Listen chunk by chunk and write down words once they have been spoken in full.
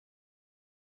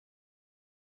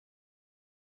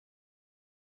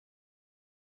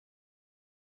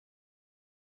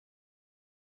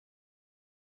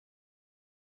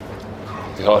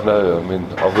Yeah, no, I mean,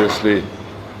 obviously,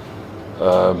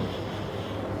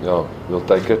 yeah, we'll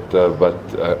take it, but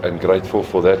and grateful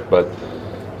for that. But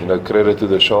credit to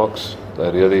the Sharks.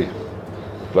 They really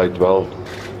played well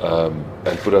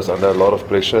and put us under a lot of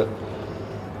pressure.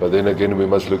 But then again, we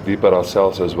must look deeper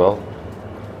ourselves as well.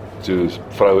 To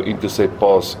throw an intercept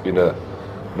pass in a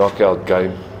knockout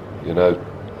game,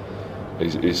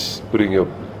 is putting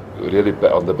you really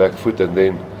on the back foot. And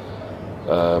then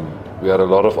we had a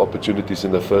lot of opportunities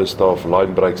in the first half,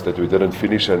 line breaks that we didn't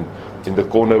finish, and in the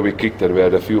corner we kicked, and we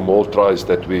had a few more tries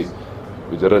that we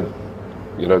didn't,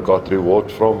 got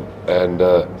reward from. And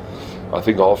I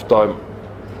think half time,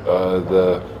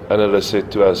 the analyst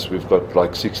said to us, we've got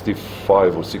like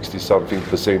 65 or 60 something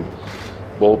percent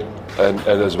ball and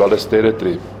as well as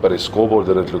territory, but his scoreboard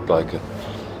didn't look like it.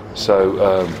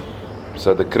 So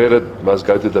the credit must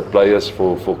go to the players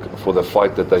for the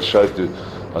fight that they showed to,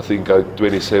 I think, go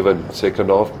 27 second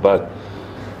half, but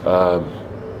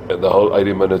the whole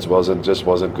 80 minutes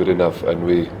wasn't good enough, and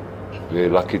we're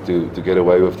lucky to get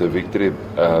away with the victory,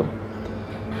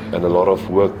 and a lot of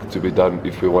work to be done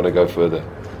if we want to go further.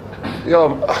 Yeah,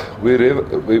 we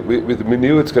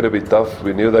knew it's going to be tough.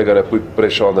 We knew they're going to put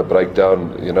pressure on the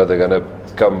breakdown. They're going to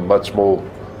come much more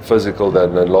physical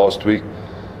than last week.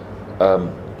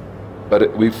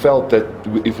 But we felt that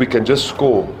if we can just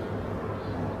score,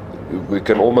 we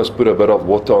can almost put a bit of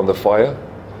water on the fire.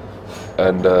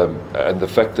 And the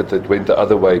fact that it went the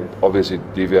other way obviously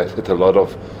deviated a lot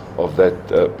of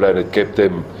that plan. It kept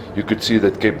them, you could see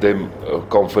that kept them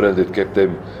confident, it kept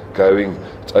them going.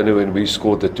 It's only when we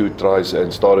scored the 2 tries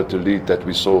and started to lead that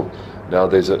we saw now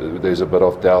there's a bit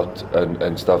of doubt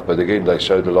and stuff. But again, they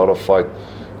showed a lot of fight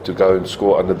to go and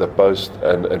score under the post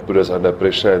and put us under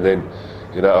pressure. And then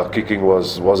our kicking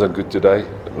wasn't good today,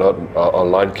 not our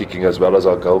line kicking as well as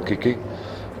our goal kicking.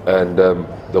 And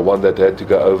the one that had to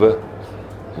go over,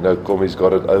 Komi's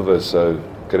got it over, so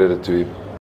credit to him.